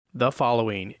The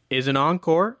following is an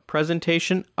encore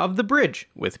presentation of The Bridge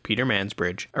with Peter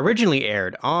Mansbridge, originally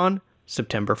aired on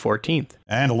September 14th.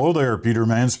 And hello there, Peter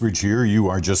Mansbridge here. You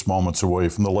are just moments away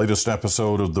from the latest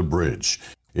episode of The Bridge.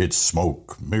 It's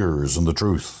Smoke, Mirrors, and the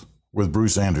Truth with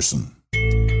Bruce Anderson.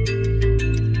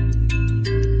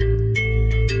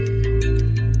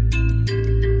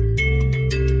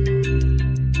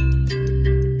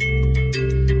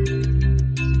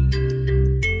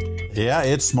 Yeah,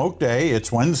 it's Smoke Day,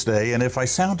 it's Wednesday, and if I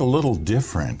sound a little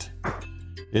different,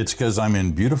 it's because I'm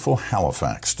in beautiful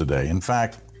Halifax today. In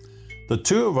fact, the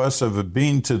two of us have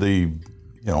been to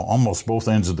almost both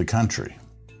ends of the country.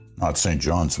 Not St.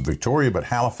 John's and Victoria, but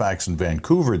Halifax and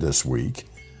Vancouver this week.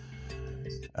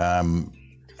 And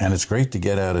it's great to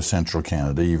get out of central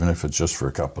Canada, even if it's just for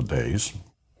a couple of days.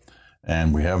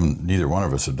 And neither one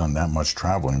of us have done that much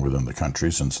traveling within the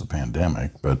country since the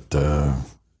pandemic, but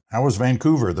how was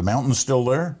Vancouver? The mountains still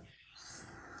there?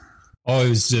 Oh, it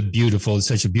was beautiful. It's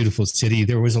such a beautiful city.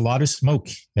 There was a lot of smoke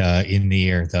in the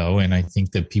air, though, and I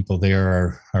think that people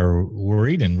there are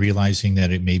worried and realizing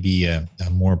that it may be a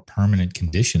more permanent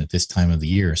condition at this time of the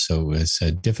year. So it's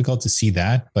difficult to see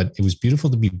that, but it was beautiful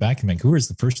to be back in Vancouver. It's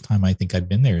the first time I think I've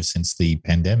been there since the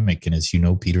pandemic, and as you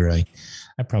know, Peter, I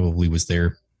probably was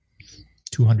there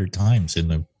 200 times in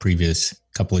the previous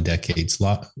couple of decades.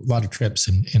 A lot of trips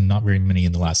and not very many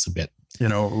in the last bit. You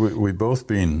know, we've both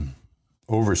been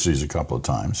overseas a couple of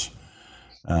times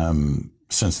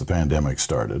since the pandemic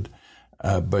started.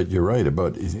 But you're right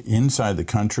about inside the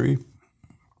country.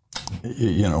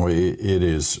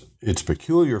 It's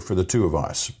peculiar for the two of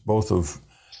us, both of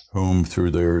whom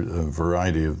through their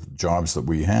variety of jobs that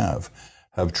we have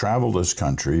traveled this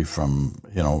country from,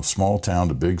 small town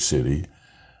to big city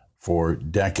for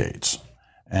decades.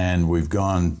 And we've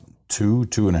gone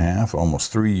 2.5,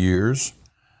 almost 3 years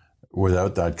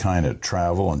without that kind of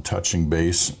travel and touching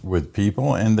base with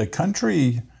people. And the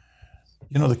country's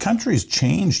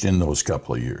changed in those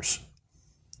couple of years.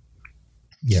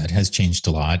 Yeah, it has changed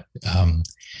a lot.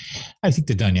 I think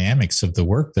the dynamics of the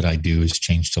work that I do has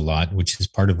changed a lot, which is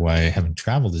part of why I haven't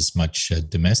traveled as much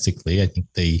domestically. I think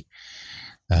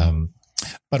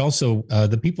but also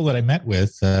the people that I met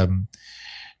with,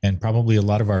 and probably a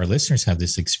lot of our listeners have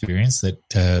this experience that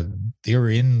they're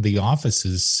in the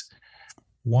offices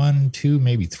 1, 2,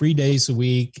 maybe 3 days a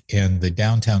week, and the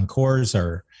downtown cores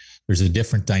there's a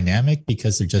different dynamic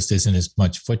because there just isn't as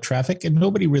much foot traffic, and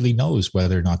nobody really knows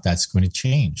whether or not that's going to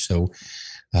change. So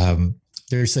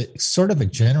there's a sort of a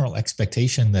general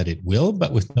expectation that it will,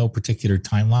 but with no particular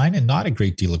timeline and not a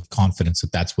great deal of confidence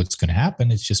that that's what's going to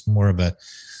happen. It's just more of a,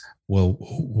 well,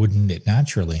 wouldn't it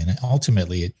naturally? And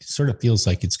ultimately, it sort of feels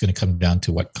like it's going to come down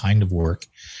to what kind of work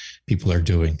people are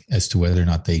doing as to whether or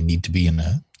not they need to be in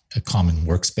a common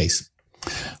workspace.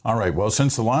 All right. Well,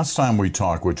 since the last time we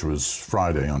talked, which was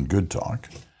Friday on Good Talk,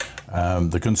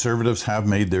 the Conservatives have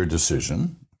made their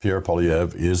decision. Pierre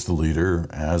Poilievre is the leader,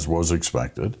 as was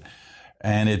expected.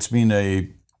 And it's been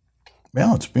an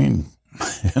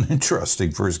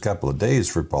interesting first couple of days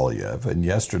for Poilievre, and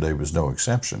yesterday was no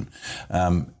exception.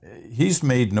 He's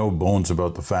made no bones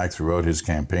about the fact throughout his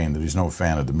campaign that he's no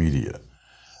fan of the media.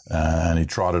 And he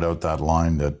trotted out that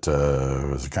line that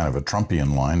was kind of a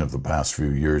Trumpian line of the past few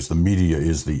years. The media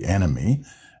is the enemy.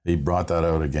 He brought that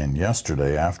out again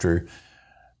yesterday after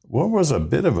what was a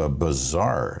bit of a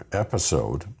bizarre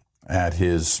episode at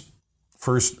his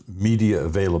first media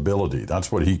availability.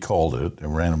 That's what he called it. It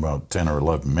ran about 10 or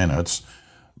 11 minutes,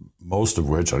 most of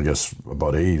which, I guess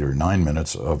about 8 or 9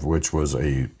 minutes of which was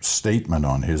a statement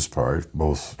on his part,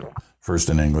 both first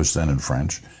in English, then in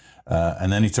French.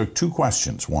 And then he took 2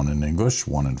 questions, one in English,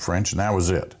 one in French, and that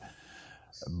was it.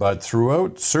 But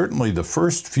throughout certainly the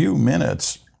first few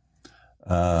minutes,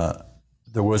 there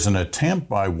was an attempt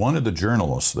by one of the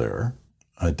journalists there,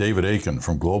 David Aiken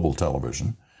from Global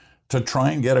Television, to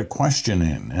try and get a question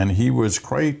in. And he was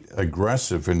quite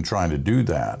aggressive in trying to do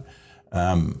that.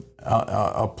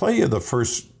 I'll play you the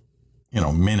first,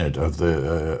 minute of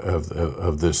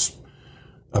this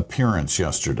appearance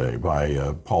yesterday by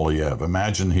Poilievre.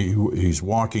 Imagine he's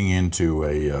walking into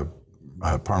a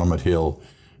Parliament Hill.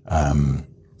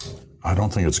 I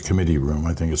don't think it's a committee room.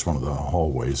 I think it's one of the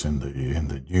hallways in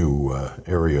the new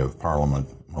area of Parliament.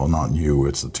 Well, not new.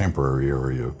 It's the temporary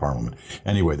area of Parliament.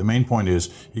 Anyway, the main point is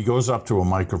he goes up to a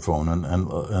microphone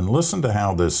and listen to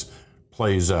how this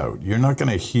plays out. You're not going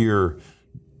to hear,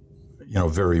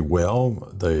 very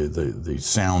well the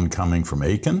sound coming from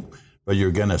Aiken, but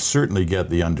you're going to certainly get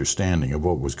the understanding of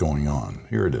what was going on.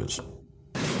 Here it is.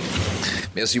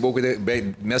 Merci beaucoup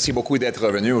d'être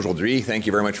revenu aujourd'hui. Thank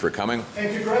you very much for coming.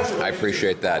 I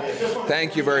appreciate that.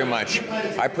 Thank you very much.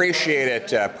 I appreciate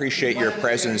it. Appreciate your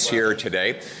presence here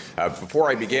today. Before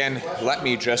I begin, let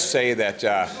me just say that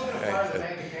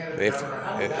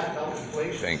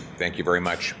thank you very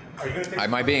much.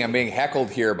 I'm being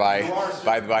heckled here by.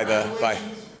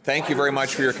 Thank you very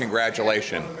much for your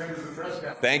congratulations.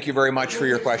 Thank you very much for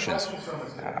your questions.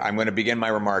 I'm going to begin my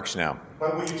remarks now.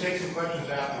 But will you take some questions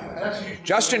after?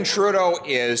 Justin Trudeau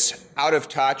is out of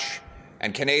touch,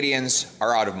 and Canadians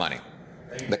are out of money.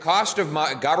 The cost of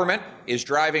government is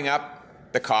driving up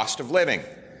the cost of living.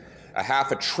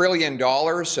 $500 billion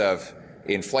of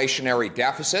inflationary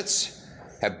deficits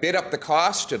have bid up the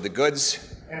cost of the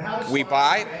goods we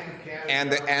buy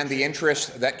and the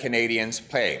interest that Canadians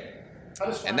pay.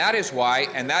 And that is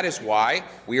why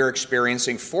we are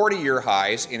experiencing 40-year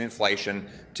highs in inflation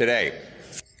today.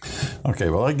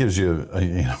 Okay, well, that gives you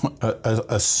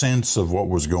a sense of what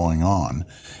was going on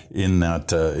in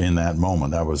that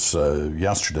moment. That was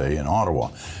yesterday in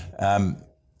Ottawa. I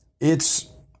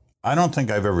don't think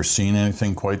I've ever seen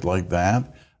anything quite like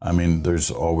that. I mean,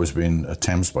 there's always been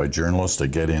attempts by journalists to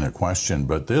get in a question,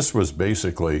 but this was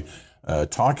basically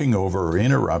talking over or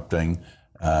interrupting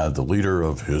the leader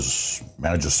of His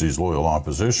Majesty's loyal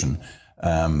opposition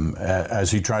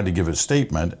as he tried to give a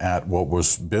statement at what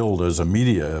was billed as a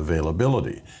media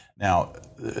availability. Now,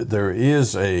 there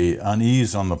is a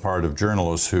unease on the part of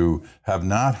journalists who have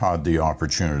not had the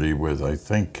opportunity, with I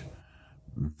think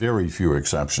very few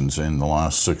exceptions in the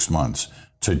last 6 months,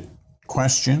 to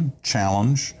question,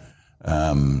 challenge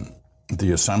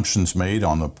the assumptions made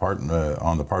on the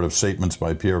part of statements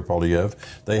by Pierre Poilievre.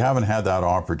 They haven't had that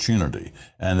opportunity,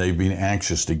 and they've been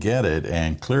anxious to get it.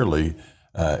 And clearly,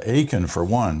 Akin, for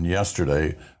one,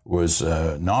 yesterday was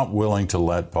not willing to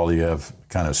let Poilievre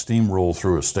kind of steamroll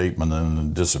through a statement and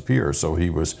then disappear. So he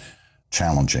was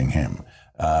challenging him.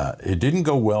 It didn't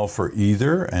go well for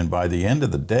either, and by the end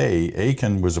of the day,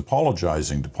 Akin was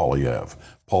apologizing to Poilievre.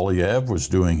 Poilievre was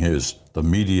doing the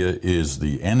media is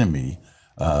the enemy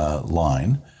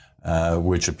line,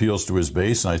 which appeals to his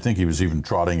base, and I think he was even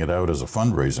trotting it out as a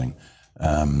fundraising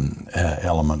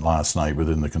element last night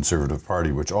within the Conservative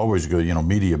Party, which always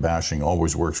media bashing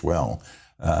always works well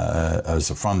as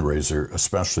a fundraiser,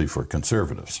 especially for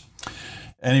Conservatives.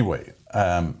 Anyway,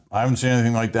 I haven't seen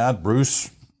anything like that. Bruce,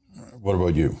 what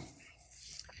about you?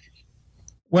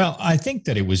 Well, I think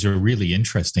that it was a really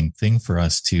interesting thing for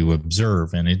us to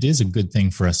observe, and it is a good thing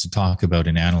for us to talk about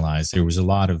and analyze. There was a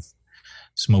lot of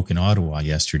smoke in Ottawa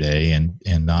yesterday, and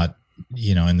not,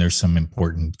 and there's some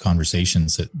important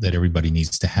conversations that everybody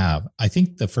needs to have. I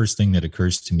think the first thing that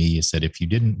occurs to me is that if you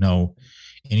didn't know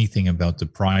anything about the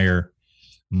prior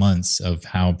months of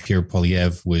how Pierre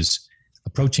Poilievre was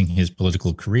approaching his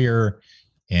political career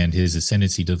and his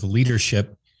ascendancy to the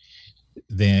leadership,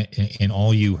 then, and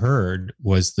all you heard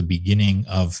was the beginning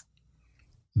of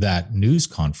that news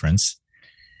conference,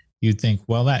 you'd think,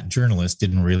 well, that journalist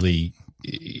didn't really,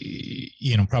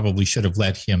 probably should have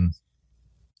let him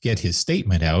get his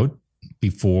statement out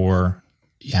before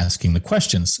asking the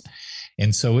questions.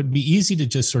 And so it'd be easy to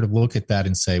just sort of look at that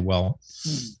and say, well,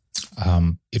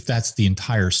 if that's the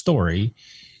entire story,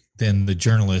 then the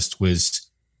journalist was,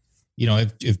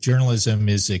 if journalism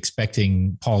is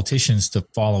expecting politicians to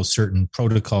follow certain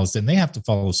protocols, then they have to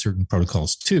follow certain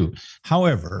protocols too.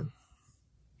 However,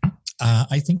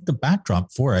 I think the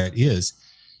backdrop for it is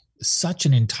such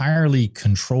an entirely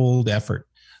controlled effort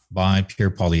by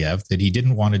Pierre Poilievre that he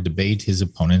didn't want to debate his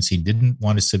opponents. He didn't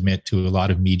want to submit to a lot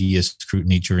of media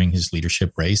scrutiny during his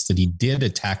leadership race, that he did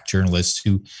attack journalists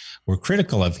who were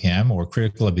critical of him or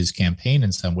critical of his campaign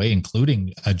in some way,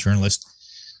 including a journalist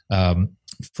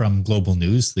from Global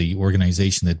News, the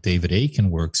organization that David Akin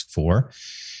works for.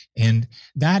 And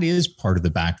that is part of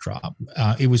the backdrop.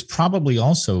 It was probably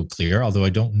also clear, although I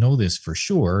don't know this for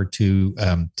sure, to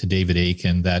David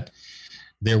Akin that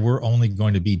there were only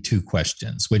going to be two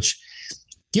questions, which,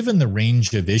 given the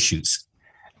range of issues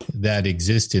that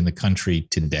exist in the country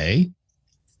today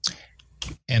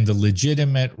and the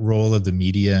legitimate role of the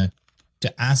media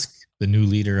to ask the new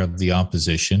leader of the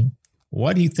opposition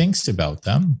what he thinks about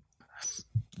them,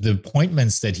 the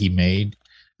appointments that he made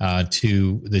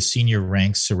to the senior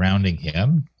ranks surrounding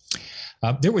him.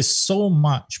 There was so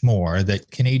much more that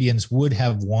Canadians would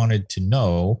have wanted to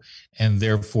know, and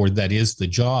therefore that is the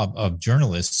job of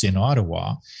journalists in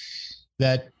Ottawa,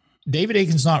 that David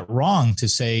Akin's not wrong to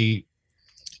say,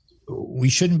 we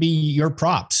shouldn't be your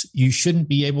props. You shouldn't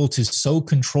be able to so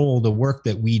control the work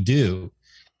that we do.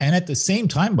 And at the same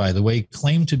time, by the way,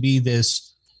 claim to be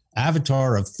this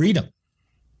avatar of freedom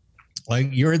Like,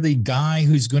 you're the guy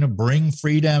who's going to bring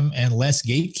freedom and less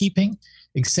gatekeeping,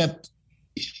 except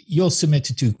you'll submit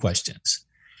to 2 questions.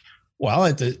 Well,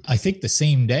 I think the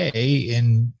same day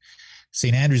in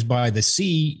St. Andrews by the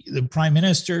Sea, the Prime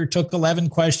Minister took 11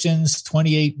 questions,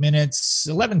 28 minutes.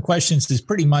 11 questions is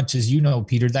pretty much, as you know,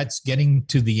 Peter, that's getting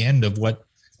to the end of what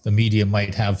the media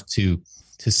might have to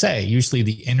say. Usually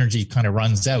the energy kind of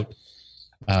runs out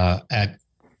at,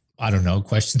 I don't know,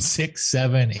 question 6,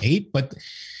 7, 8, but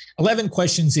 11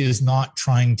 questions is not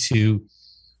trying to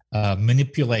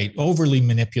overly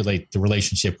manipulate the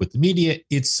relationship with the media.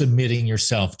 It's submitting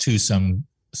yourself to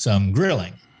some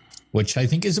grilling, which I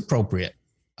think is appropriate.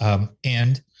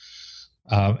 And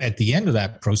at the end of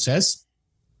that process,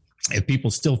 if people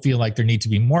still feel like there need to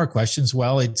be more questions,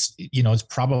 well, it's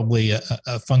probably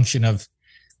a function of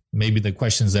maybe the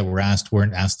questions that were asked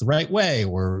weren't asked the right way,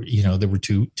 or, there were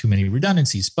too many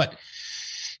redundancies. But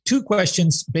 2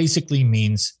 questions basically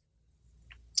means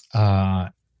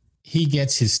he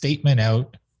gets his statement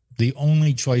out. The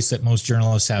only choice that most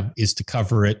journalists have is to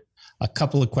cover it. A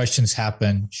couple of questions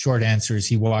happen, short answers.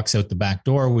 He walks out the back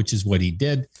door, which is what he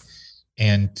did.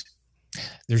 And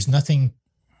there's nothing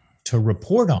to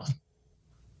report on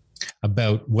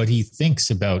about what he thinks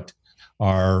about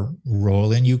our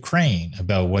role in Ukraine,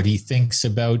 about what he thinks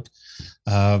about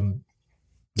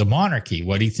the monarchy,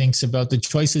 what he thinks about the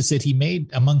choices that he made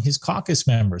among his caucus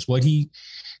members, what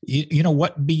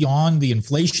beyond the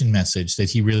inflation message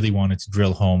that he really wanted to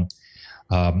drill home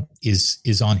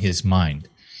is on his mind.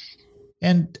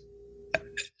 And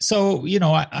so,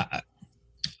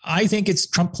 I think it's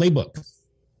Trump playbook.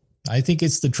 I think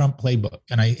it's the Trump playbook.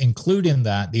 And I include in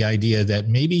that the idea that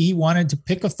maybe he wanted to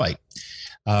pick a fight.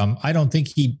 I don't think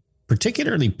he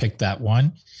particularly picked that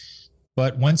one,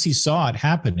 but once he saw it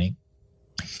happening,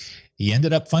 he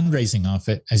ended up fundraising off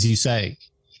it. As you say,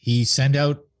 he sent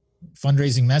out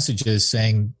fundraising messages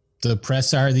saying the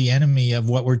press are the enemy of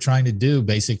what we're trying to do,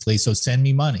 basically. So send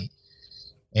me money.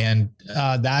 And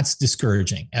that's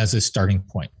discouraging as a starting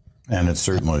point. And it's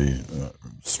certainly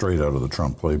straight out of the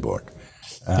Trump playbook,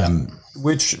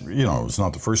 which, it's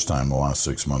not the first time in the last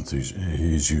 6 months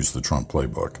he's used the Trump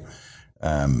playbook.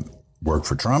 Worked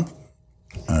for Trump.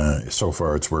 So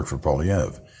far, it's worked for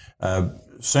Poilievre.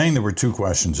 Saying there were 2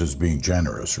 questions is being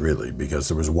generous, really, because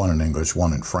there was one in English,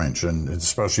 one in French. And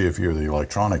especially if you're the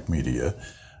electronic media,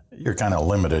 you're kind of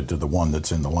limited to the one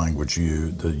that's in the language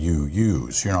that you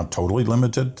use. You're not totally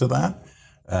limited to that,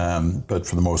 but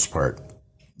for the most part,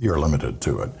 you're limited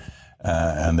to it.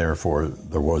 And therefore,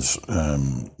 there was,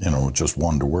 just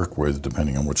one to work with,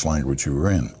 depending on which language you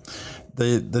were in.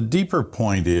 The deeper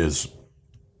point is,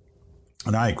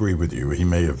 and I agree with you, he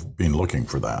may have been looking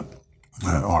for that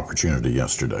opportunity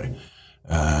yesterday.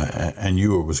 And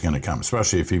knew it was going to come,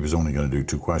 especially if he was only going to do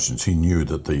 2 questions. He knew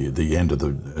that the end of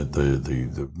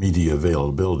the media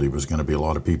availability was going to be a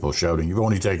lot of people shouting, "You've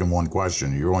only taken 1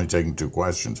 question. You're only taking 2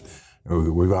 questions.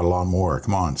 We've got a lot more.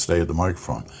 Come on, stay at the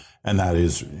microphone." And that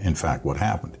is, in fact, what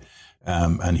happened.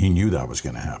 And he knew that was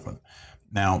going to happen.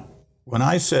 Now, when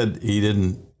I said he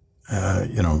didn't,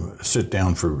 sit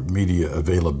down for media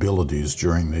availabilities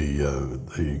during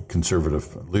the Conservative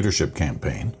leadership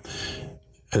campaign,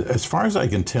 as far as I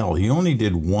can tell, he only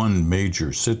did 1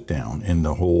 major sit-down in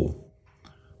the whole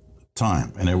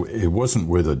time. And it wasn't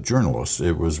with a journalist.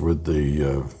 It was with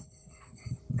the,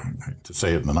 to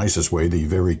say it in the nicest way, the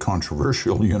very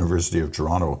controversial University of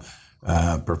Toronto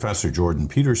Professor Jordan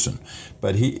Peterson.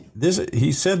 But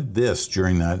he said this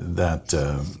during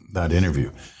that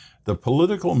interview. "The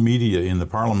political media in the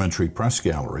parliamentary press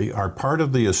gallery are part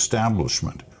of the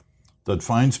establishment that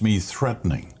finds me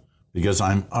threatening because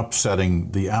I'm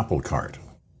upsetting the apple cart."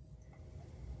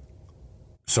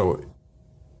 So,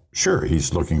 sure,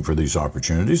 he's looking for these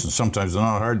opportunities, and sometimes they're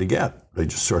not hard to get. They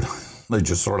just sort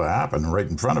of happen right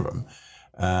in front of him,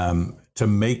 to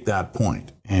make that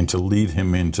point and to lead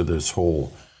him into this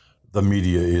whole "the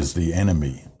media is the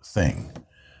enemy" thing,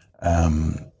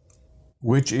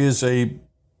 which is a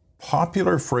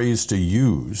popular phrase to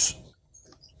use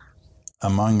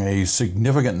among a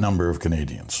significant number of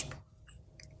Canadians.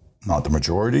 Not the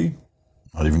majority,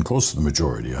 not even close to the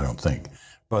majority, I don't think.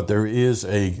 But there is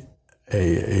an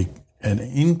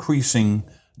increasing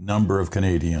number of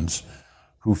Canadians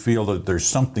who feel that there's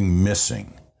something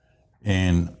missing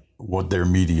in what their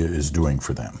media is doing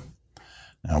for them.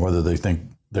 Now, whether they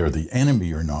think they're the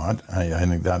enemy or not, I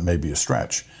think that may be a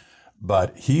stretch.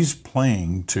 But he's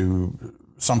playing to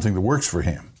something that works for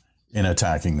him in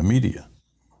attacking the media.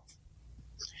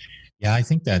 Yeah, I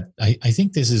think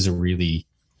this is a really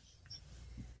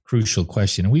crucial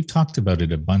question. And we've talked about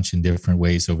it a bunch in different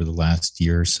ways over the last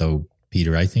year or so,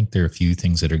 Peter, I think there are a few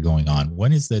things that are going on.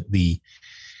 One is that the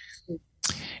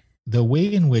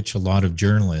way in which a lot of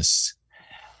journalists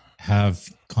have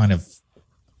kind of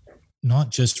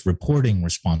not just reporting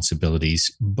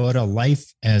responsibilities, but a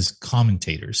life as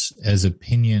commentators, as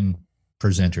opinion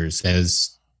presenters,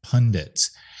 as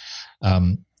pundits,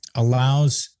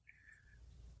 allows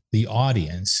the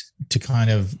audience to kind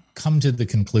of come to the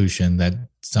conclusion that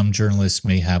some journalists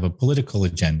may have a political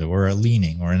agenda or a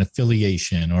leaning or an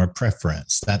affiliation or a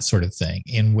preference, that sort of thing.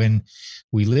 And when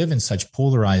we live in such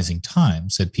polarizing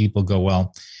times that people go,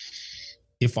 well,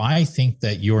 if I think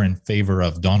that you're in favor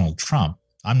of Donald Trump,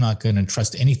 I'm not going to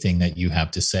trust anything that you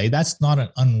have to say. That's not an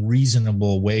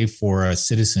unreasonable way for a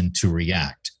citizen to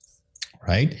react,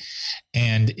 right?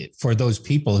 And for those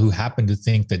people who happen to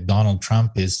think that Donald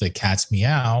Trump is the cat's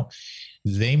meow,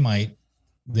 they might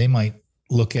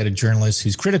look at a journalist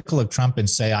who's critical of Trump and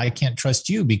say, I can't trust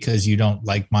you because you don't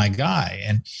like my guy.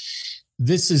 And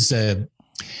this is a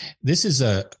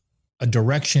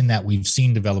direction that we've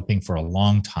seen developing for a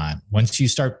long time. Once you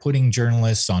start putting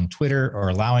journalists on Twitter or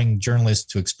allowing journalists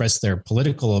to express their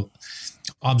political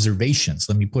observations,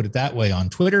 let me put it that way, on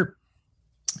Twitter,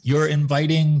 you're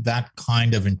inviting that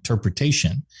kind of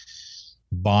interpretation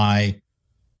by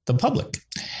the public.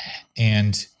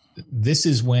 And this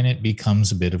is when it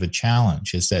becomes a bit of a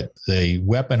challenge, is that the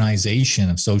weaponization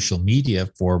of social media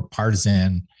for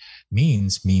partisan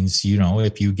means,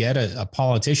 if you get a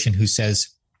politician who says,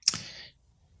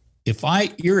 if I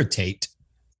irritate,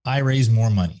 I raise more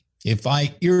money. If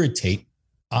I irritate,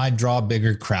 I draw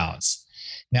bigger crowds.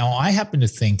 Now, I happen to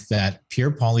think that Pierre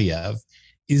Poilievre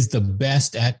is the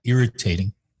best at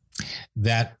irritating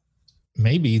that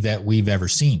we've ever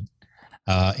seen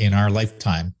in our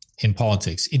lifetime in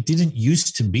politics. It didn't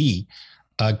used to be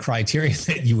a criteria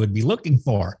that you would be looking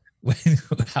for.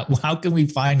 How can we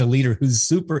find a leader who's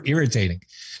super irritating?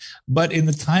 But in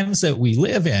the times that we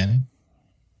live in,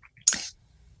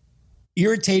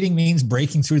 irritating means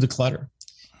breaking through the clutter.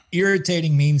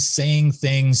 Irritating means saying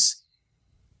things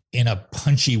in a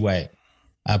punchy way,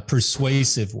 a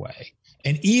persuasive way.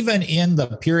 And even in the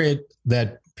period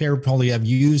that Pierre Poilievre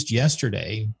used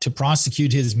yesterday to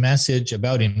prosecute his message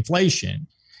about inflation,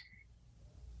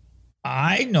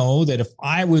 I know that if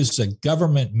I was a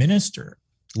government minister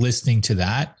listening to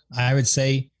that, I would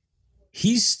say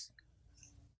he's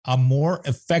a more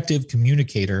effective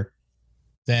communicator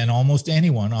than almost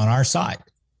anyone on our side.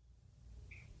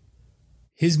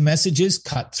 His messages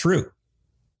cut through.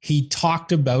 He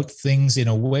talked about things in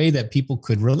a way that people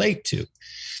could relate to.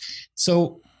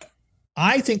 So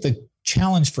I think the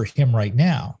challenge for him right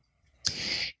now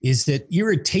is that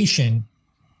irritation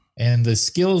and the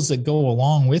skills that go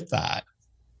along with that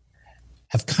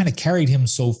have kind of carried him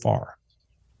so far.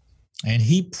 And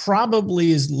he probably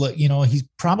he's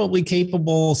probably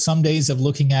capable some days of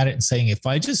looking at it and saying, if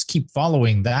I just keep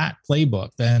following that playbook,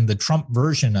 then the Trump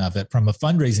version of it from a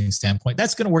fundraising standpoint,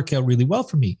 that's going to work out really well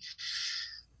for me.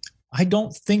 I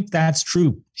don't think that's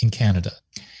true in Canada.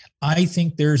 I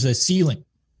think there's a ceiling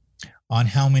on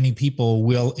how many people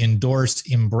will endorse,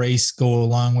 embrace, go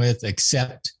along with,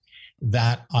 accept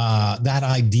that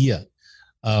idea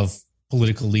of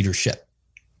political leadership.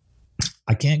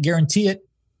 I can't guarantee it.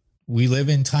 We live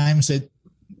in times that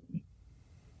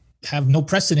have no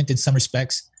precedent in some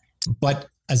respects, but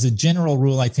as a general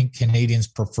rule, I think Canadians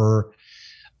prefer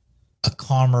a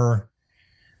calmer,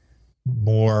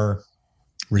 more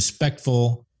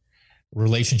respectful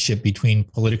relationship between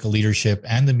political leadership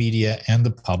and the media and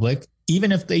the public,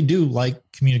 even if they do like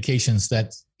communications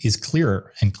that is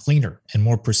clearer and cleaner and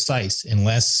more precise and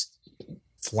less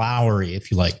flowery,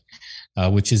 if you like,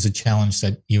 which is a challenge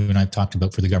that you and I've talked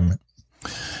about for the government.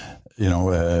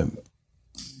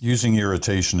 Using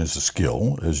irritation as a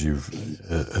skill, as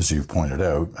you've pointed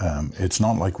out, it's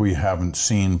not like we haven't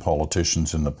seen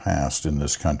politicians in the past in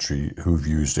this country who've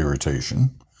used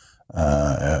irritation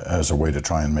as a way to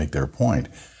try and make their point.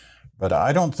 But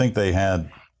I don't think they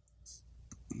had,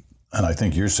 and I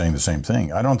think you're saying the same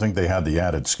thing, I don't think they had the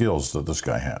added skills that this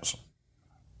guy has.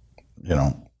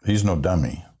 He's no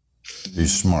dummy.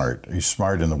 He's smart. He's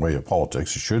smart in the way of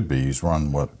politics. He should be. He's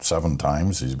run, 7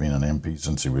 times? He's been an MP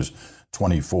since he was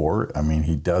 24. I mean,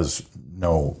 he does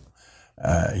know,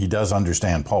 he does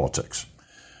understand politics.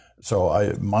 So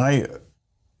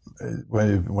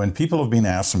when people have been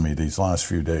asking me these last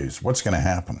few days, what's going to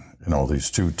happen? These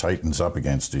two titans up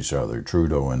against each other,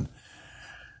 Trudeau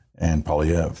and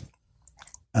Poilievre.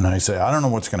 And I say, I don't know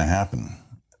what's going to happen,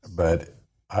 but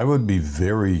I would be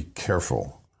very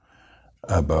careful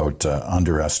about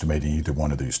underestimating either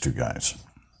one of these two guys.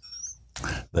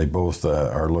 They both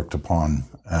are looked upon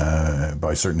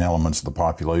by certain elements of the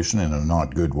population in a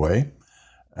not good way.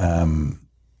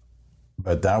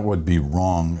 But that would be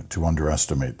wrong to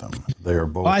underestimate them. They are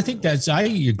both. Well, I think I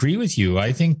agree with you.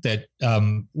 I think that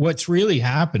what's really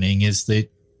happening is that,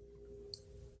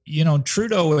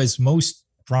 Trudeau, as most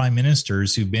prime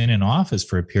ministers who've been in office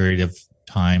for a period of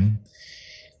time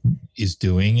is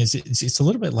doing, is it's a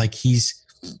little bit like he's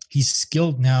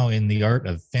skilled now in the art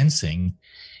of fencing,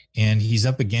 and he's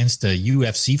up against a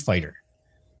UFC fighter.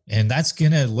 And that's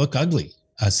going to look ugly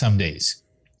some days,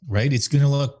 right? It's going to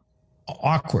look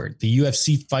awkward. The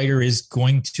UFC fighter is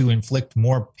going to inflict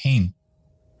more pain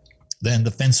than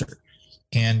the fencer.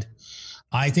 And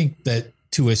I think that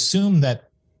to assume that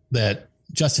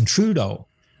Justin Trudeau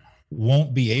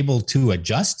won't be able to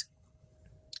adjust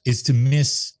is to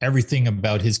miss everything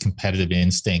about his competitive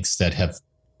instincts that have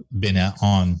been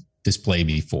on display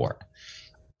before.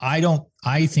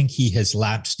 I think he has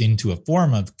lapsed into a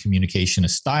form of communication, a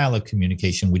style of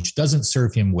communication, which doesn't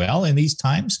serve him well in these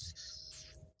times.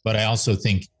 But I also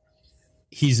think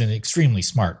he's an extremely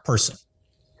smart person.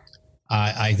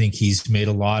 I think he's made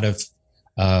a lot of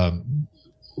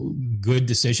good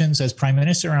decisions as prime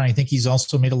minister, and I think he's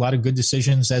also made a lot of good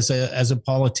decisions as a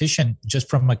politician, just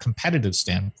from a competitive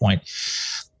standpoint.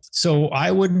 So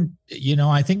I wouldn't,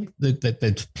 I think that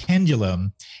the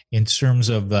pendulum in terms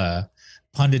of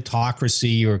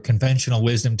punditocracy or conventional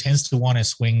wisdom tends to want to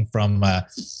swing from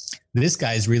this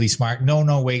guy's really smart.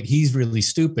 No, wait, he's really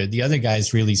stupid. The other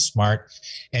guy's really smart,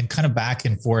 and kind of back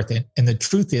and forth. And the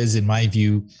truth is, in my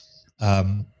view,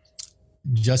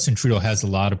 Justin Trudeau has a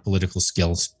lot of political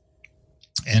skills.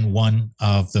 And one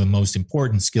of the most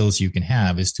important skills you can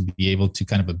have is to be able to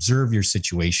kind of observe your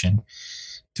situation,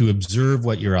 to observe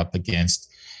what you're up against,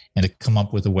 and to come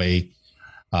up with a way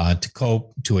to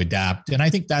cope, to adapt. And I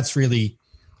think that's really,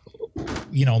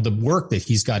 the work that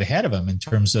he's got ahead of him in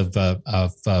terms of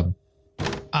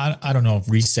I don't know if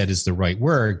reset is the right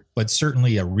word, but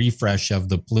certainly a refresh of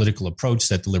the political approach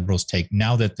that the Liberals take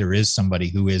now that there is somebody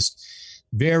who is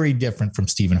very different from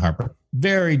Stephen Harper,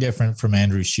 very different from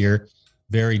Andrew Scheer,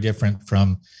 very different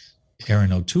from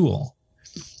Erin O'Toole.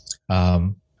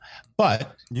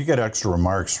 But you get extra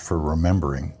marks for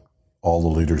remembering all the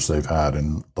leaders they've had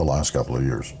in the last couple of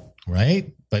years.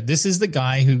 Right. But this is the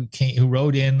guy who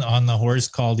rode in on the horse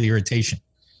called Irritation.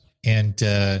 And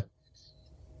the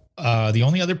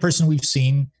only other person we've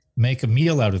seen make a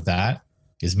meal out of that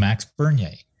is Max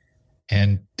Bernier.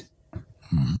 And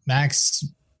Max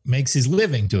makes his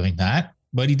living doing that,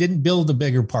 but he didn't build a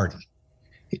bigger party.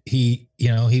 He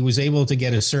was able to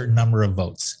get a certain number of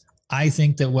votes. I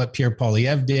think that what Pierre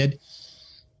Poilievre did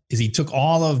is he took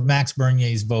all of Max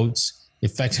Bernier's votes,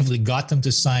 effectively got them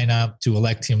to sign up to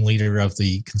elect him leader of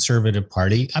the Conservative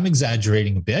Party. I'm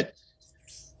exaggerating a bit,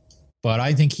 but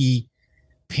I think he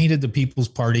painted the People's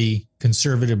Party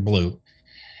conservative blue.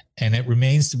 And it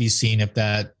remains to be seen if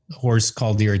that horse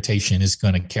called Irritation is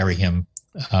going to carry him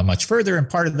much further. And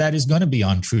part of that is going to be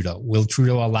on Trudeau. Will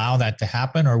Trudeau allow that to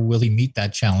happen, or will he meet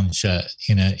that challenge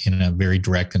in a very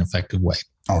direct and effective way?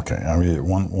 Okay. I mean,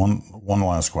 one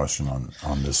last question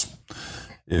on this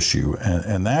issue,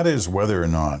 and that is whether or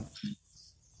not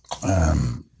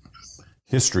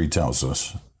history tells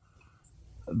us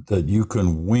that you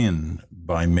can win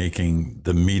by making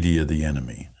the media the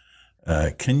enemy.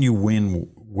 Can you win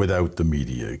without the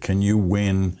media? Can you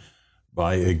win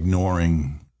by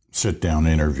ignoring sit-down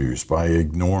interviews, by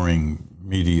ignoring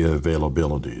media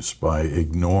availabilities, by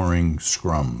ignoring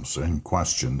scrums and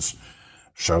questions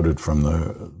shouted from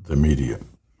the media?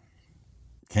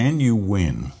 Can you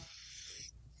win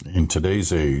in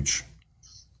today's age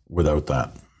without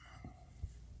that?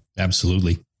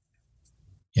 Absolutely.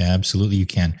 Yeah, absolutely you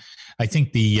can. I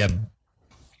think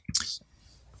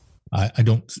I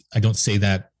don't say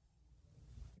that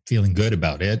feeling good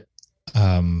about it.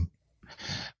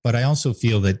 But I also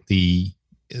feel that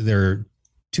there are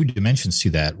two dimensions to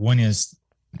that. One is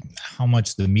how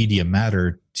much the media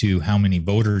matter to how many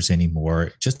voters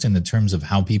anymore, just in the terms of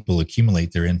how people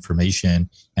accumulate their information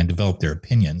and develop their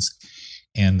opinions.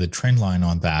 And the trend line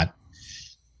on that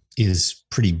is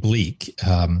pretty bleak.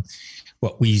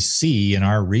 What we see in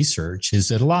our research is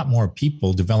that a lot more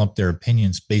people develop their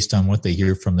opinions based on what they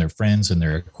hear from their friends and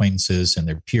their acquaintances and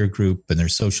their peer group and their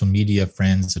social media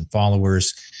friends and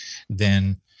followers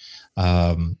than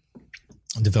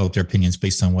develop their opinions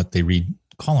based on what they read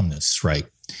columnists write.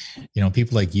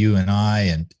 People like you and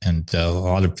I and a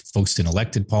lot of folks in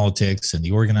elected politics and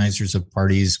the organizers of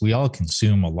parties, we all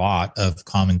consume a lot of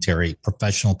commentary,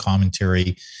 professional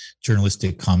commentary,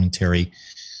 journalistic commentary,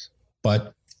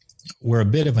 but we're a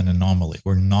bit of an anomaly.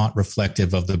 We're not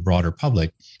reflective of the broader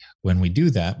public. When we do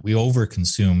that, we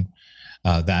overconsume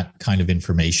that kind of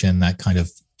information, that kind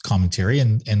of commentary,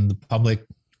 and the public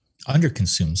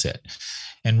underconsumes it.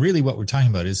 And really what we're talking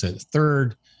about is a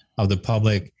third of the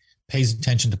public pays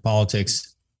attention to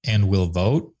politics and will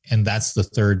vote. And that's the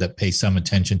third that pays some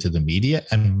attention to the media.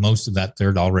 And most of that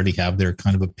third already have their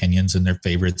kind of opinions and their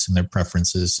favorites and their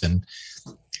preferences. And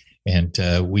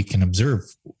we can observe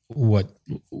what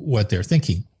they're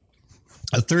thinking.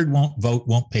 A third won't vote,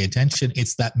 won't pay attention.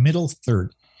 It's that middle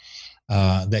third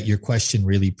that your question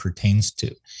really pertains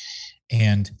to.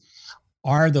 And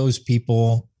are those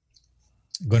people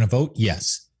going to vote?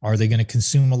 Yes. Are they going to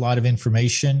consume a lot of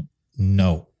information?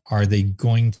 No. Are they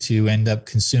going to end up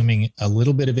consuming a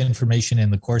little bit of information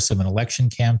in the course of an election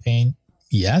campaign?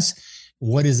 Yes.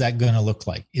 What is that going to look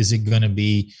like? Is it going to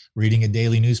be reading a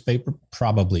daily newspaper?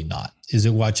 Probably not. Is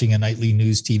it watching a nightly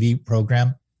news TV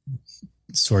program?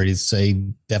 Sorry to say,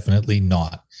 definitely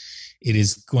not. It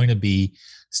is going to be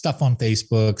stuff on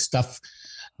Facebook, stuff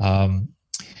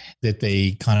that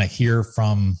they kind of hear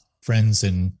from friends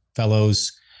and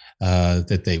fellows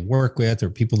that they work with or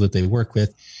people that they work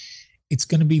with. It's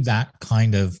going to be that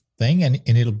kind of thing. And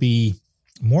it'll be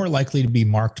more likely to be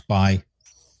marked by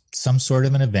some sort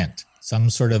of an event, some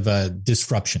sort of a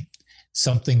disruption,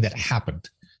 something that happened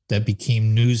that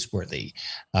became newsworthy.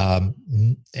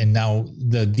 And now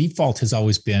the default has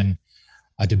always been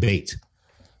a debate.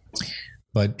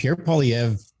 But Pierre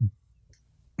Poilievre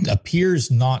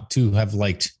appears not to have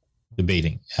liked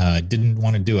debating, didn't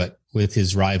want to do it with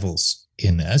his rivals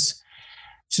in this.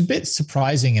 It's a bit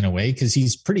surprising in a way because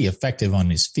he's pretty effective on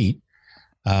his feet.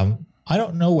 I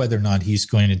don't know whether or not he's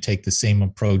going to take the same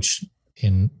approach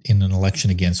in an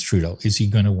election against Trudeau. Is he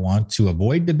going to want to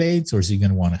avoid debates or is he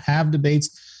going to want to have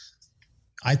debates?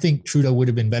 I think Trudeau would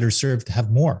have been better served to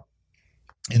have more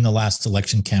in the last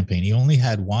election campaign. He only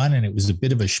had one and it was a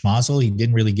bit of a schmozzle. He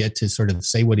didn't really get to sort of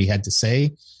say what he had to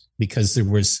say because there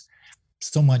was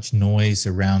so much noise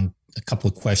around a couple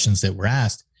of questions that were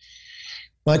asked.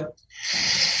 But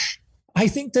I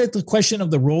think that the question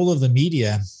of the role of the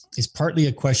media is partly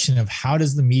a question of how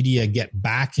does the media get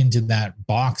back into that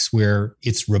box where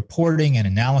it's reporting and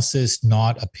analysis,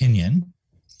 not opinion,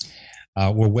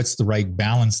 or what's the right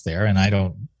balance there? And I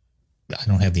don't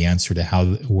have the answer to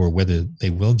how or whether they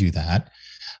will do that.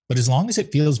 But as long as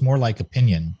it feels more like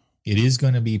opinion, it is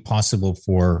going to be possible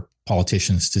for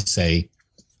politicians to say,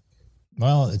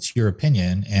 well, it's your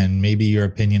opinion, and maybe your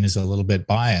opinion is a little bit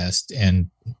biased. And,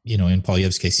 you know, in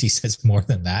Poilievre's case, he says more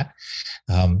than that.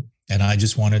 And I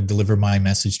just want to deliver my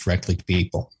message directly to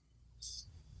people.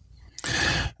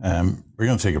 We're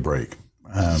going to take a break.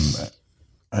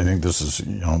 I think this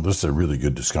is a really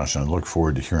good discussion. I look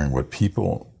forward to hearing what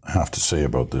people have to say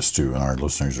about this too. And our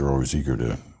listeners are always eager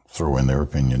to throw in their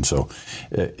opinion. So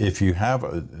if you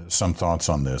have some thoughts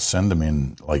on this, send them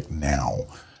in like now.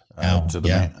 To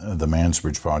the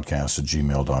Mansbridge Podcast at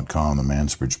gmail.com, the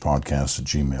Mansbridge Podcast at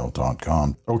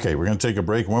gmail.com. Okay, we're going to take a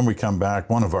break. When we come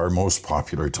back, one of our most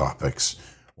popular topics,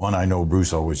 one I know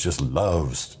Bruce always just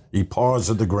loves. He paws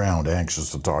at the ground,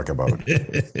 anxious to talk about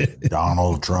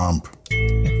Donald Trump.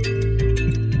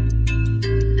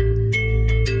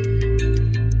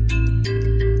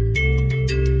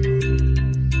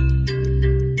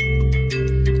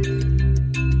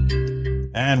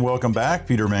 And welcome back.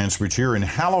 Peter Mansbridge here in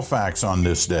Halifax on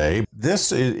this day.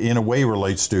 This, in a way,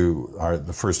 relates to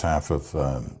the first half of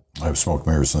Smoke,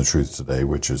 Mirrors, and the Truth today,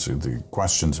 which is the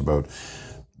questions about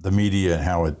the media and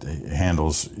how it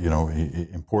handles,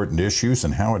 important issues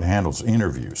and how it handles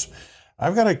interviews.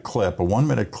 I've got a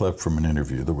 1-minute clip from an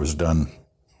interview that was done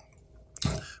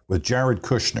with Jared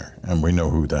Kushner, and we know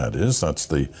who that is. That's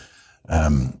the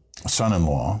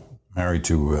son-in-law married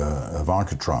to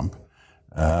Ivanka Trump.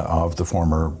 Of the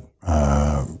former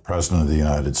President of the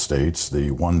United States,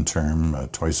 the one-term,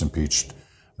 twice impeached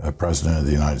President of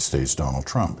the United States, Donald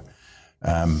Trump.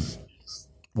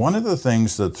 One of the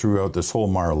things that throughout this whole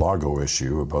Mar-a-Lago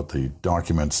issue about the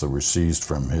documents that were seized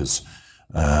from his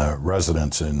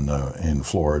residence in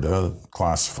Florida,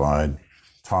 classified,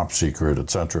 top secret, et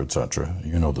cetera,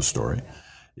 you know the story,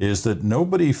 is that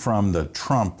nobody from the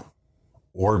Trump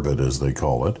orbit, as they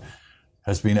call it,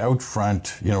 has been out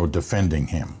front, defending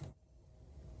him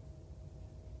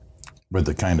with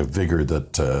the kind of vigor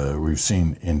that we've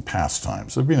seen in past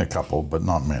times. There have been a couple, but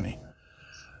not many.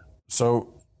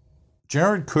 So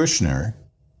Jared Kushner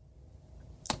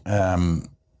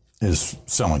is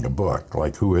selling a book.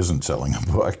 Like, who isn't selling a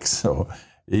book? So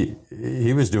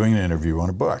he was doing an interview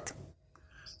on a book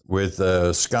with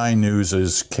Sky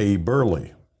News' Kay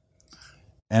Burley.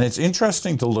 And it's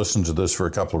interesting to listen to this for a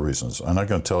couple of reasons. I'm not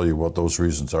going to tell you what those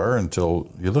reasons are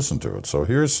until you listen to it. So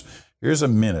here's a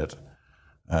minute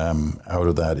out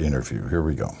of that interview. Here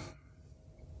we go.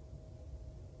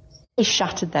 Peace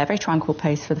shattered there, very tranquil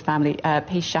place for the family.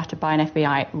 Peace shattered by an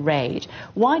FBI raid.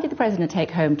 Why did the president take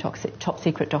home top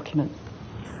secret documents?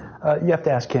 You have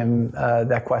to ask him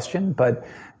that question. But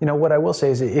what I will say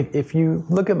is, if you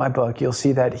look at my book, you'll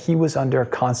see that he was under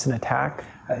constant attack.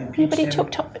 But he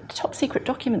took top secret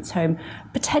documents home,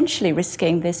 potentially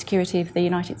risking the security of the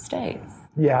United States.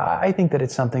 Yeah, I think that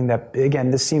it's something that,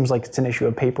 again, this seems like it's an issue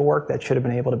of paperwork that should have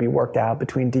been able to be worked out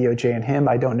between DOJ and him.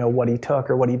 I don't know what he took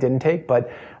or what he didn't take, but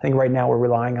I think right now we're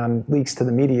relying on leaks to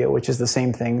the media, which is the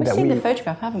same thing We've seen the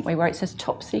photograph, haven't we, where it says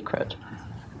top secret?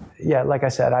 Yeah, like I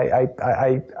said,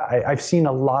 I've seen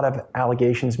a lot of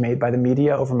allegations made by the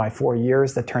media over my 4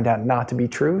 years that turned out not to be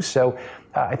true. So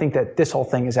I think that this whole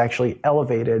thing is actually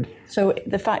elevated. So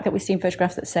the fact that we've seen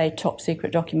photographs that say top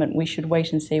secret document, we should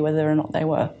wait and see whether or not they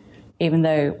were, even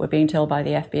though we're being told by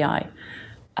the FBI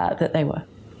that they were.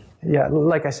 Yeah,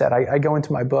 like I said, I go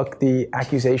into my book the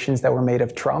accusations that were made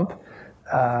of Trump.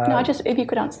 If you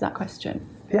could answer that question.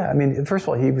 Yeah, I mean, first of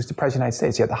all, he was the president of the United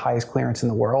States. He had the highest clearance in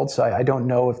the world. So I don't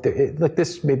know if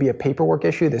this may be a paperwork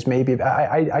issue. This may be,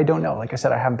 I don't know. Like I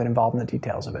said, I haven't been involved in the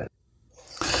details of it.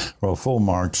 Well, full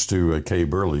marks to Kay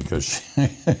Burley, because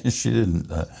she didn't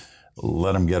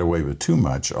let him get away with too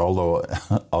much. Although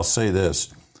I'll say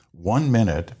this, 1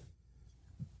 minute,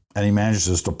 and he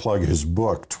manages to plug his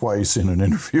book twice in an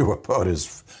interview about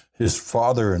his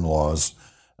father-in-law's,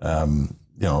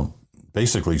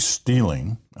 basically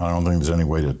stealing. I don't think there's any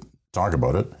way to talk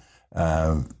about it.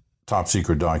 Top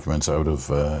secret documents out of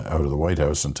the White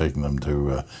House and taking them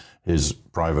to his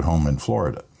private home in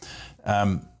Florida.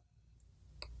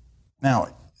 Now,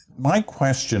 my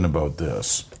question about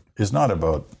this is not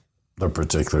about the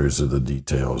particulars of the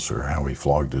details or how he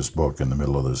flogged his book in the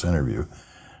middle of this interview,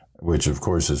 which, of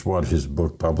course, is what his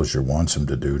book publisher wants him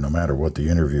to do, no matter what the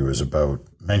interview is about.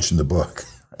 Mention the book.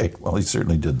 Right? Well, he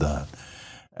certainly did that.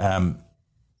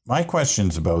 My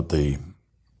question's about the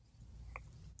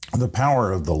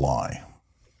power of the lie,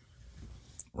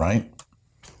 right?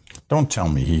 Don't tell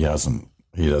me he doesn't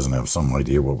have some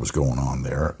idea what was going on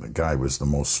there. The guy was the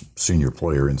most senior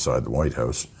player inside the White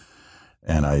House,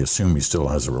 and I assume he still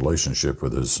has a relationship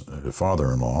with his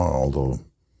father-in-law, although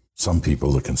some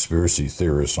people, the conspiracy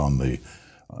theorists on the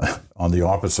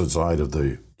opposite side of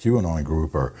the QAnon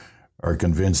group, are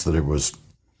convinced that it was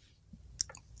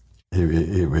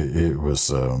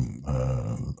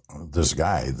this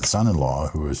guy, the son-in-law,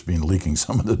 who has been leaking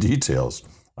some of the details.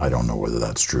 I don't know whether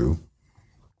that's true.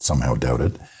 Somehow doubt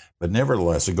it. But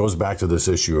nevertheless, it goes back to this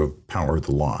issue of power of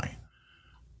the lie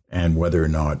and whether or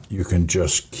not you can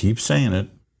just keep saying it,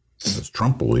 as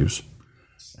Trump believes,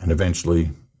 and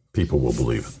eventually people will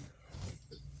believe it.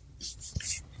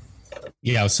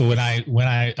 Yeah. So when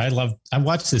I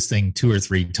watched this thing 2 or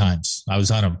 3 times. I was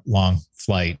on a long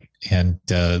flight and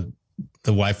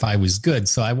the Wi-Fi was good.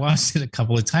 So I watched it a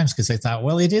couple of times because I thought,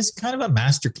 well, it is kind of a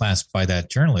masterclass by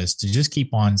that journalist to just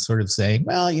keep on sort of saying,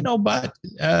 well, but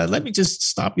let me just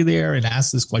stop you there and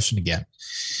ask this question again.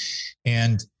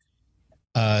 And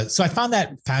so I found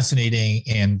that fascinating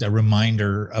and a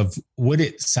reminder of what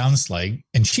it sounds like.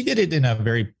 And she did it in a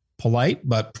very polite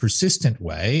but persistent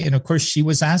way. And of course, she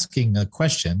was asking a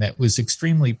question that was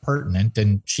extremely pertinent.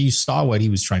 And she saw what he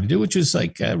was trying to do, which was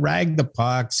like rag the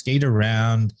puck, skate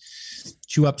around,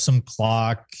 chew up some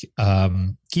clock,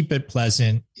 keep it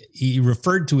pleasant. He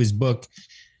referred to his book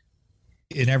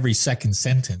in every second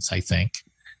sentence, I think,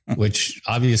 which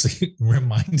obviously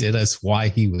reminded us why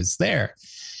he was there.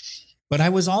 But I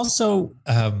was also,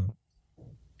 I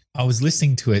was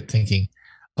listening to it thinking,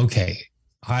 okay,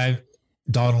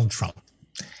 Donald Trump,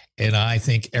 and I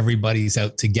think everybody's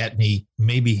out to get me,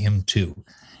 maybe him too.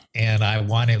 And I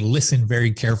want to listen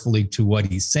very carefully to what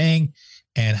he's saying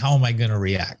and how am I going to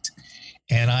react?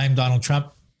 And I'm Donald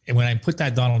Trump. And when I put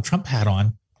that Donald Trump hat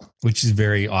on, which is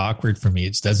very awkward for me,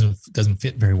 it doesn't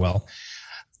fit very well,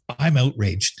 I'm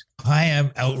outraged. I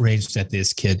am outraged at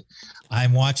this kid.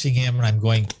 I'm watching him and I'm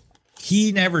going,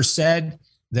 he never said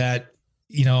that,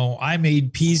 I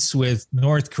made peace with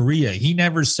North Korea. He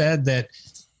never said that,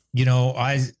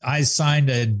 I signed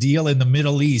a deal in the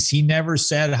Middle East. He never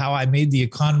said how I made the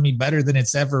economy better than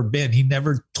it's ever been. He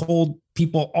never told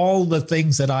people all the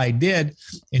things that I did.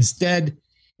 Instead,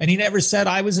 and he never said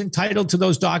I was entitled to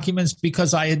those documents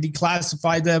because I had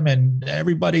declassified them, and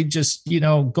everybody just,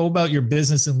 go about your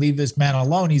business and leave this man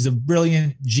alone. He's a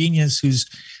brilliant genius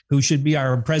who should be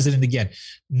our president again.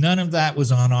 None of that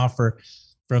was on offer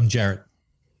from Jared.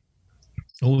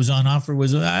 What was on offer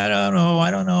was, I don't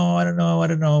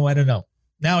know.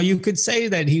 Now, you could say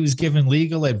that he was given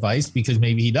legal advice because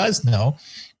maybe he does know,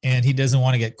 and he doesn't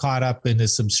want to get caught up in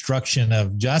this obstruction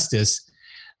of justice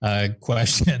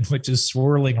question, which is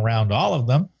swirling around all of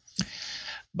them.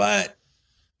 But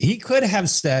he could have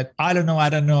said, I don't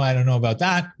know about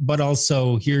that, but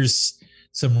also here's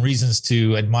some reasons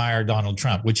to admire Donald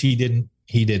Trump, which he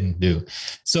didn't do.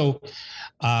 So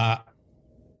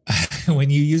when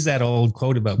you use that old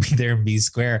quote about be there and be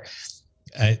square,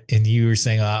 and you were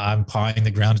saying, I'm pawing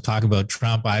the ground to talk about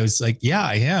Trump, I was like, yeah,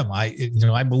 I am.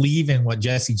 I believe in what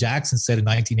Jesse Jackson said in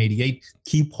 1988,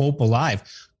 keep hope alive.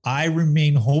 I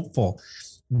remain hopeful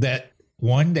that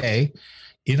one day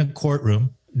in a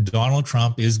courtroom, Donald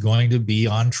Trump is going to be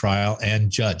on trial and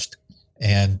judged.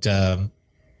 And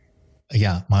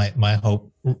my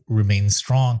hope remains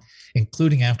strong,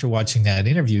 including after watching that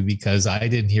interview, because I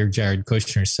didn't hear Jared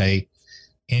Kushner say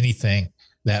anything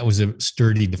that was a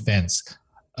sturdy defense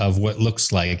of what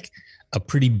looks like a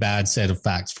pretty bad set of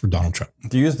facts for Donald Trump.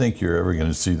 Do you think you're ever going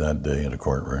to see that day in a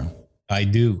courtroom? I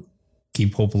do.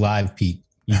 Keep hope alive, Pete.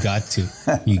 You got to.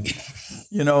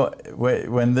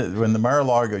 When the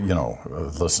Mar-a-Lago,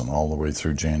 listen, all the way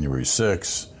through January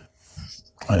 6th,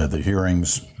 the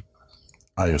hearings,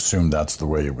 I assume that's the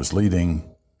way it was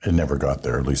leading. It never got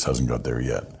there, at least hasn't got there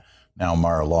yet. Now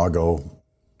Mar-a-Lago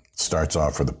starts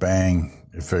off with a bang.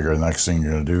 You figure the next thing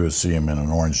you're going to do is see him in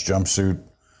an orange jumpsuit.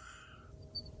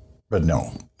 But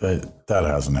no, that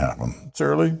hasn't happened. It's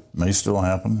early, may still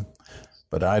happen.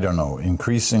 But I don't know.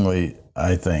 Increasingly,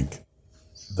 I think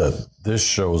that this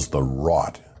shows the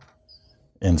rot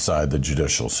inside the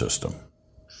judicial system.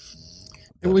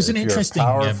 It was an interesting. If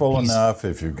you're powerful enough,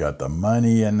 if you've got the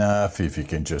money enough, if you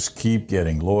can just keep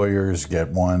getting lawyers, get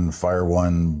one, fire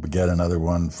one, get another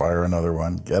one, fire another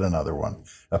one, get another one,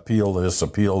 appeal this,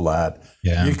 appeal that.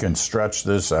 Yeah. You can stretch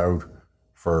this out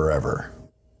forever.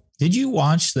 Did you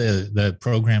watch the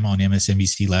program on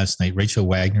MSNBC last night, Rachel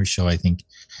Wagner's show, I think,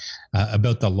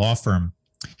 about the law firm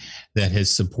that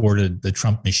has supported the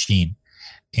Trump machine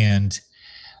and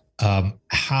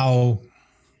how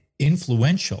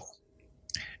influential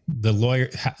the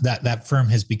lawyer that firm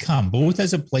has become, both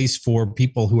as a place for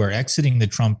people who are exiting the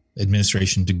Trump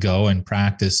administration to go and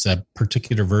practice a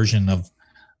particular version of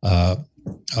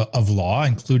law,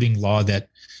 including law that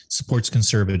supports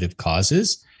conservative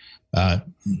causes.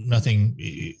 Nothing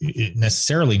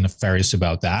necessarily nefarious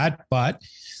about that, but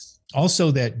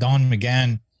also that Don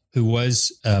McGahn, who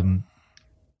was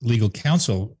legal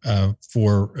counsel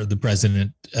for the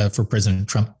president, for President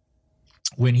Trump,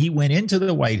 when he went into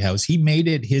the White House, he made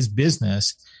it his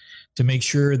business to make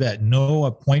sure that no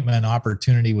appointment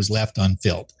opportunity was left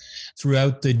unfilled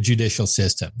throughout the judicial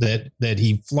system, that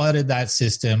he flooded that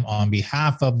system on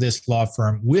behalf of this law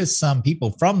firm with some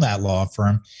people from that law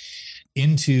firm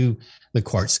into the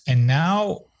courts. And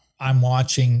now I'm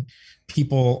watching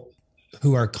people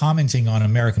who are commenting on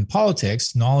American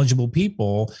politics, knowledgeable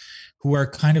people who are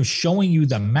kind of showing you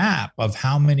the map of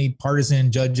how many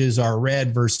partisan judges are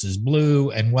red versus blue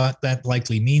and what that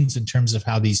likely means in terms of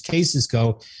how these cases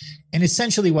go. And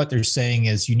essentially what they're saying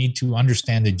is you need to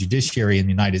understand the judiciary in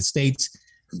the United States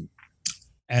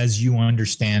as you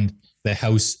understand the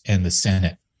House and the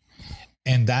Senate.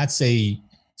 And that's a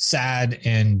sad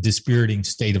and dispiriting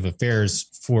state of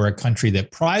affairs for a country that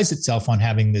prides itself on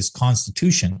having this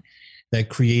constitution that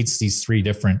creates these three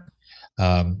different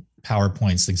power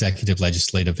points: executive,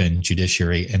 legislative, and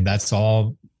judiciary. And that's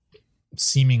all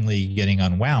seemingly getting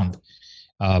unwound.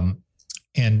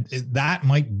 And that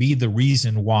might be the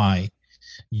reason why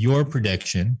your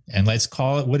prediction, and let's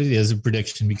call it what it is, a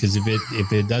prediction, because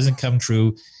if it doesn't come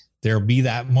true, there'll be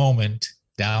that moment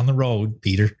down the road,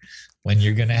 Peter, when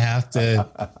you're going to have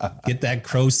to get that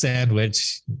crow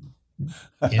sandwich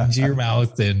into your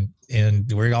mouth, and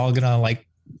we're all going to like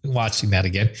watching that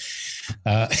again.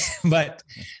 But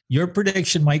your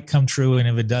prediction might come true. And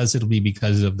if it does, it'll be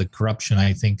because of the corruption,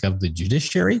 I think, of the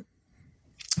judiciary,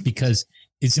 because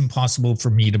it's impossible for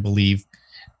me to believe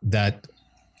that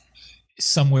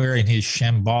somewhere in his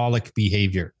shambolic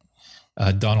behavior,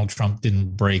 Donald Trump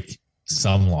didn't break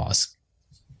some laws.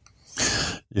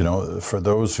 You know, for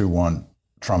those who want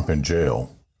Trump in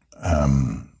jail,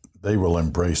 they will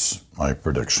embrace my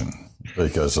prediction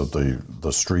because of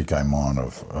the streak I'm on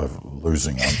of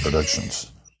losing on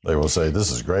predictions. They will say,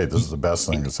 this is great. This is the best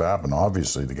thing that's happened.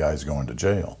 Obviously, the guy's going to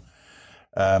jail.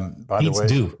 By Pete's the way,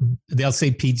 due. They'll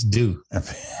say Pete's due.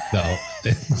 No.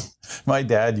 My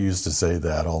dad used to say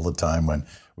that all the time when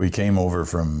we came over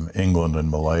from England and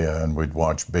Malaya and we'd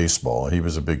watch baseball. He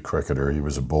was a big cricketer. He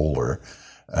was a bowler.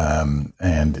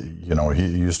 And, you know, he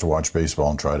used to watch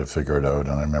baseball and try to figure it out.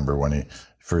 And I remember when he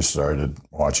first started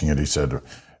watching it, he said,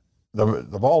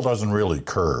 the ball doesn't really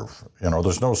curve. You know,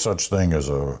 there's no such thing as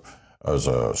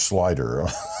a slider.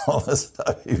 All this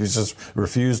stuff. He just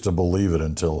refused to believe it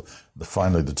until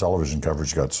finally the television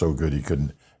coverage got so good he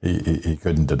couldn't he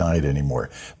couldn't deny it anymore.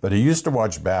 But he used to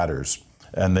watch batters,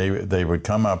 and they would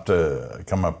come up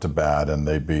to bat, and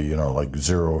they'd be, you know, like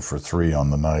 0 for 3 on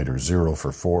the night or 0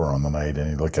 for 4 on the night, and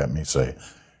he'd look at me and say,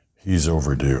 "He's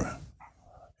overdue.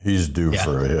 He's due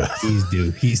for a hit. He's due.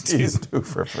 He's due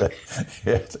for a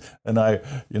hit." And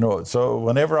so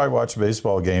whenever I watch a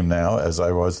baseball game now, as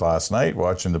I was last night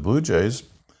watching the Blue Jays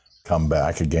come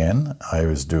back again, I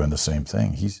was doing the same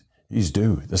thing. He's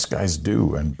due. This guy's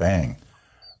due, and bang.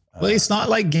 Well, it's not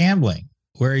like gambling,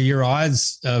 where your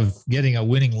odds of getting a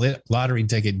winning lottery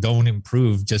ticket don't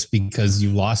improve just because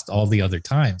you lost all the other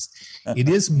times. It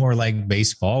is more like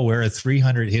baseball, where a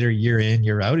 300 hitter year in,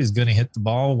 year out is going to hit the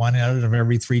ball 1 out of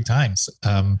every 3 times.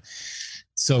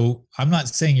 So I'm not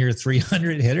saying you're a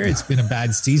 300 hitter. It's been a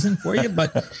bad season for you,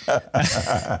 but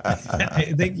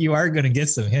I think you are going to get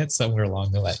some hits somewhere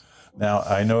along the way. Now,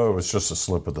 I know it was just a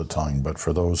slip of the tongue, but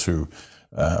for those who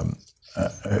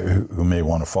may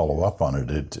want to follow up on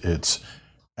it, it's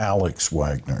Alex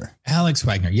Wagner. Alex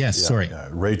Wagner, yes, sorry.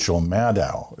 Rachel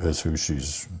Maddow is who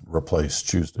she's replaced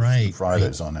Tuesdays and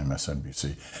Fridays on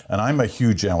MSNBC. And I'm a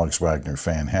huge Alex Wagner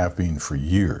fan, have been for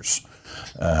years.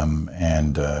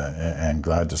 And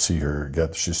glad to see her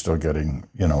she's still getting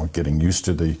used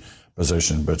to the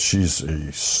position, but she's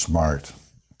a smart,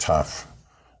 tough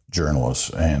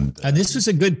journalist. And this was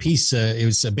a good piece. It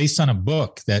was based on a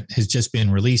book that has just been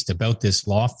released about this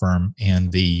law firm and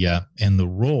the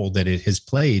role that it has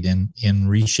played in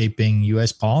reshaping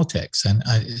U.S. politics. And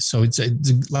so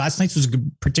last night's was a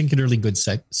particularly good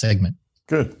segment.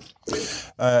 Good.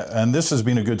 And this has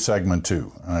been a good segment,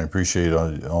 too. I appreciate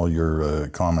all your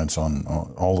comments on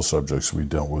all the subjects we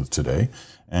dealt with today,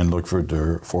 and look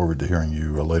forward to hearing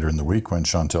you later in the week when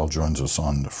Chantel joins us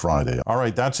on Friday. All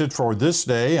right, that's it for this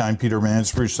day. I'm Peter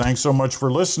Mansbridge. Thanks so much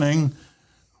for listening.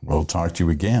 We'll talk to you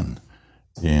again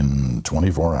in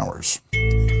 24 hours.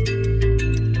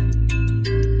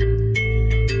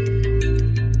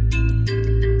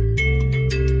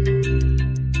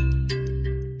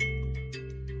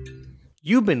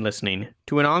 You've been listening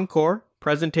to an Encore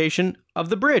presentation of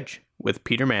The Bridge with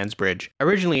Peter Mansbridge,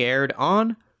 originally aired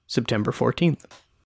on September 14th.